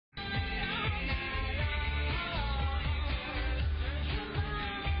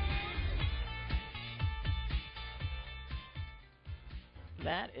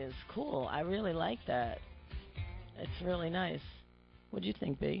That is cool. I really like that. It's really nice. What'd you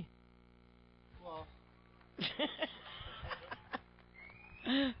think, B? Well...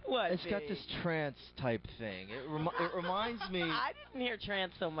 What? It's got this trance type thing. It reminds me. I didn't hear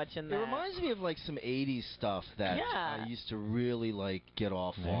trance so much in that. It reminds me of like some '80s stuff that I used to really like get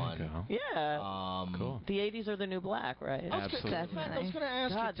off on. Yeah. Cool. The '80s are the new black, right? Absolutely. I was going to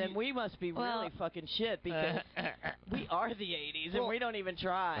ask God, you. then we must be really fucking shit because we are the '80s and we don't even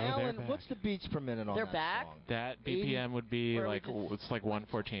try. Alan, what's the beats per minute on that back? song? That BPM would be like it's like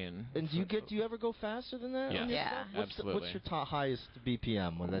 114. And do you ever go faster than that? Yes. Yeah. Absolutely. What's your highest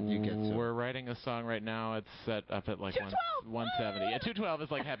BPM that you get to? We're writing a song right now. It's set up at like 170. Yeah, 212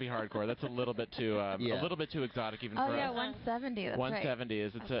 is like happy hardcore. That's a little bit too exotic even for us. Oh yeah, 170. That's 170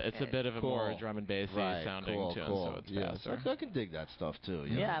 is it's a bit of a more drum and bassy sounding tune, so it's faster. I can dig that stuff too.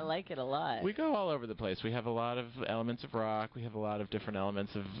 Yeah, I like it a lot. We go all over the place. We have a lot of elements of rock. We have a lot of different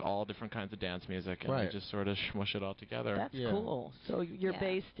elements of all different kinds of dance music, and we just sort of smush it all together. That's cool. So you're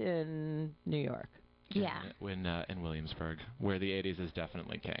based in New York. Yeah. In Williamsburg, where the '80s is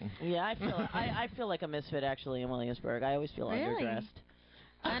definitely king. Yeah, I feel like a misfit actually in Williamsburg. I always feel underdressed.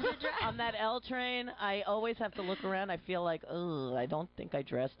 On that L train, I always have to look around. I feel like, I don't think I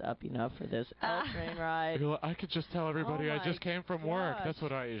dressed up enough for this L train ride. I could just tell everybody I just came from work. That's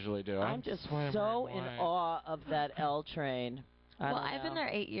what I usually do. I'm just so in awe of that L train. I've been there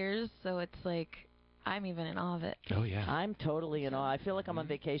 8 years, so it's like... I'm even in awe of it. Oh, yeah. I'm totally in awe. I feel like I'm on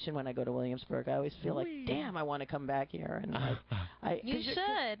vacation when I go to Williamsburg. I always feel like, damn, I want to come back here. And you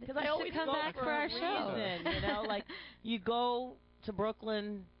should. Because I always come back for our show. You know, like, you go to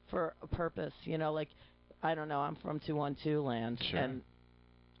Brooklyn for a purpose. You know, like, I don't know, I'm from 212 land. Sure. And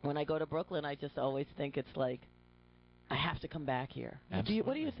when I go to Brooklyn, I just always think it's like, I have to come back here. What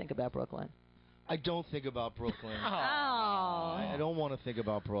do you think about Brooklyn? I don't think about Brooklyn. I don't want to think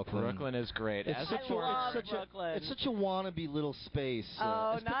about Brooklyn. Brooklyn is great. It's such a wannabe little space.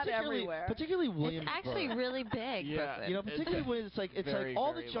 Not everywhere. Particularly Williamsburg. It's actually really big. Yeah. You know, particularly when it's like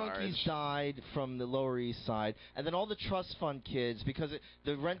all the junkies died from the Lower East Side, and then all the trust fund kids, because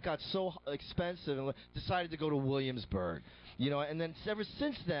the rent got so expensive, and decided to go to Williamsburg. You know, and then ever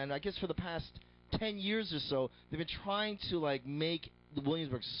since then, I guess for the past 10 years or so, they've been trying to like make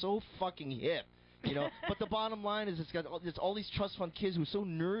Williamsburg so fucking hip. You know, but the bottom line is it's all these trust fund kids who are so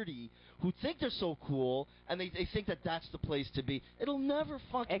nerdy, who think they're so cool, and they think that that's the place to be. It'll never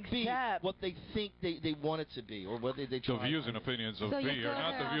fucking be what they think they want it to be, or what they try. The views and opinions of B are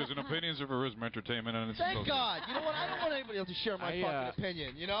not the views and opinions of Charisma Entertainment. And Thank God. You know what? I don't want anybody else to share my fucking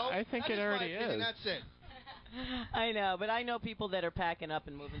opinion, you know? I think it already is. That's it. I know, but I know people that are packing up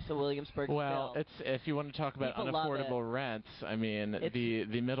and moving to Williamsburg. Well, if you want to talk about unaffordable rents, I mean,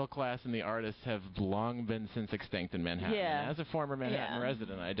 the middle class and the artists have long been since extinct in Manhattan. Yeah. And as a former Manhattan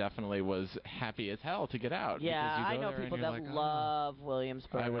resident, I definitely was happy as hell to get out. Yeah, I know people that love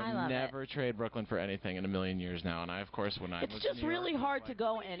Williamsburg. I would never trade Brooklyn for anything in a million years now. And I, of course, when I it's just really hard to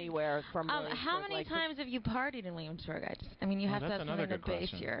go anywhere from Williamsburg. How many times have you partied in Williamsburg? I mean, you have to have something to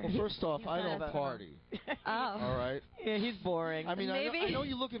base your... Well, first off, I don't party. All right. Yeah, he's boring. I mean, I know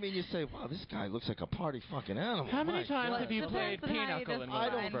you look at me and you say, "Wow, this guy looks like a party fucking animal." How many times have you played Pinochle in Williamsburg? I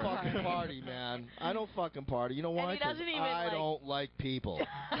don't fucking party, man. I don't fucking party. You know why? Because I don't like people.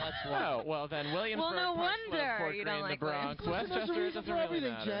 That's why. Oh, well then, Williamsburg. Well, no wonder you don't like the Bronx. There's a reason for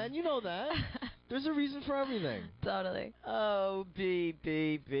everything, Jen. You know that. There's a reason for everything. Totally. Oh, B.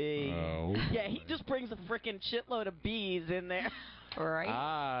 Oh. Yeah, he just brings a frickin' shitload of bees in there. Right.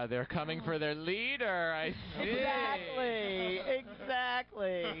 Ah, they're coming for their leader. I see.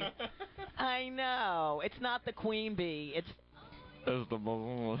 Exactly. I know. It's not the queen bee. It's the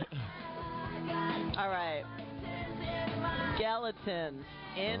All right. Skeletons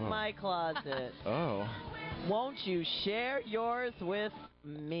in my closet. Oh. Won't you share yours with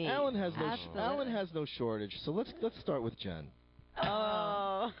me? Alan has no shortage. So let's start with Jen.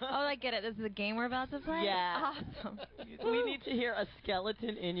 Oh, I get it. This is a game we're about to play? Yeah. Awesome. We need to hear a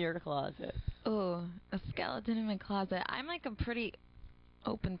skeleton in your closet. Oh, a skeleton in my closet. I'm like a pretty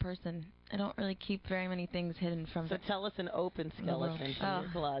open person. I don't really keep very many things hidden from So tell us an open skeleton from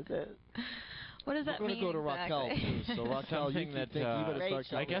your closet. What does that mean? We're going to go to Raquel, too. So, Raquel, you better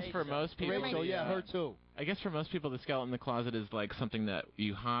start. I guess for most people... Rachel, her too. I guess for most people, the skeleton in the closet is like something that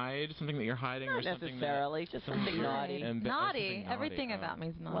you hide, something that you're hiding, Not or something necessarily, just something naughty. Naughty. Everything about me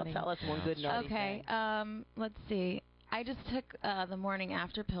is naughty. Well, tell us one good naughty thing. Okay, let's see. I just took the morning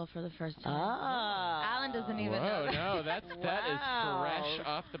after pill for the first time. Alan doesn't even know. No, that is fresh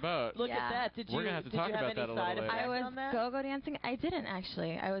off the boat. Look at that. We're gonna have to talk about that a little later. I was go-go dancing. I didn't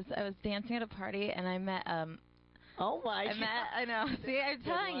actually. I was dancing at a party and I met Oh my God. I know. See, I'm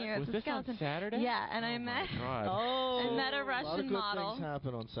telling you, was it's a this skeleton. on Saturday? Yeah, and I met. God. I met a Russian a lot of good model. things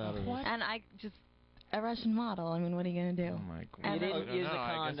happen on Saturday. And a Russian model. I mean, what are you gonna do? Oh my God. You didn't use a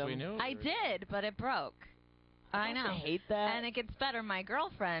condom. I guess we knew. I did, but it broke. I know. I hate that. And it gets better. My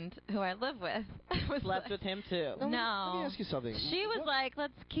girlfriend, who I live with, was slept with him too. No. Let me ask you something. She was like,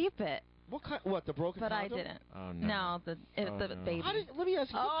 "Let's keep it." What, the broken But condom? I didn't. Oh no. No, the baby. Let me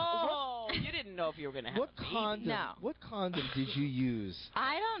ask you. You didn't know if you were going to have what a baby. condom? No. What condom did you use?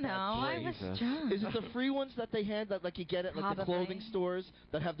 I don't know. I was drunk. Is it the free ones that they hand that like you get at like the clothing stores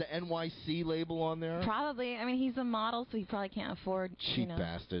that have the NYC label on there? Probably. I mean, he's a model, so he probably can't afford. Cheap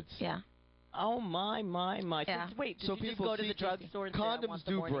bastards. Yeah. Oh my. Yeah. So, wait, did so you just people go to the drugstore and condoms say, I want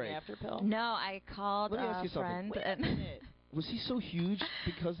the do morning break. after pill? No, I called Let me ask you a friend. Wait a minute. Was he so huge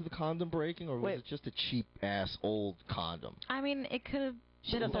because of the condom breaking, or was it just a cheap ass old condom? I mean, it could have.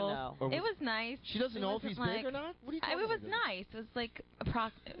 She doesn't know. It was nice. She doesn't know if he's big or not. What are you talking It was about? nice. It was like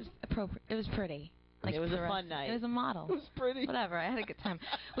it was appropriate. It was pretty. Like it was a fun night. It was a model. It was pretty. Whatever. I had a good time.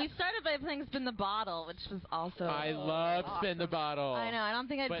 We started by playing Spin the Bottle, which was also. I love awesome. Spin the Bottle. I know. I don't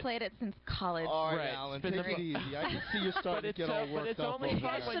think I'd played it since college. All right, Right. Alan, Spin take the it easy. I can see you're starting to get all worked up. But it's only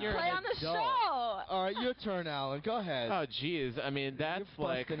fun when you're play an on the adult. show. All right, your turn, Alan. Go ahead. Oh, geez. I mean, that's You're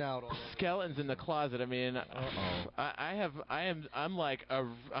like busting out already. skeletons in the closet. I mean, I'm like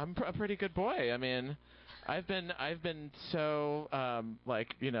I'm a pretty good boy. I mean, I've been so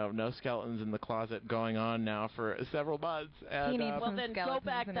like, you know, no skeletons in the closet going on now for several months. And, He needs Well, then go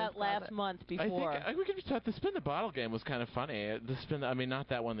back that last month before. I think we could thought the spin the bottle game was kind of funny. I mean, not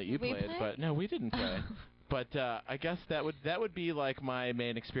that one that you played, but no, we didn't play. But I guess that would be like my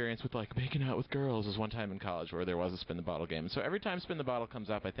main experience with like making out with girls is one time in college where there was a spin the bottle game. So every time spin the bottle comes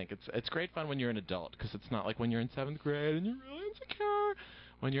up, I think it's great fun when you're an adult because it's not like when you're in 7th grade and you're really insecure.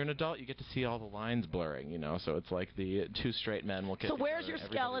 When you're an adult, you get to see all the lines blurring, you know. So it's like the two straight men will kiss. So where's your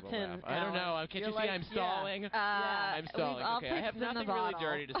everybody will skeleton? laugh. I don't know. Can't you see I'm stalling? I'm stalling. Okay, I have nothing really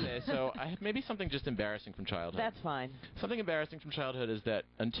dirty to say. So I have maybe something just embarrassing from childhood. That's fine. Something embarrassing from childhood is that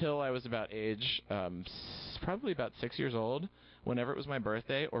until I was about age, probably about 6 years old, whenever it was my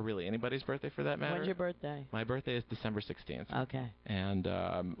birthday, or really anybody's birthday for that matter. When's your birthday? My birthday is December 16th. Okay. And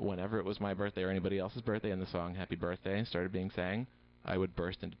whenever it was my birthday or anybody else's birthday and the song Happy Birthday started being sang, I would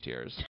burst into tears.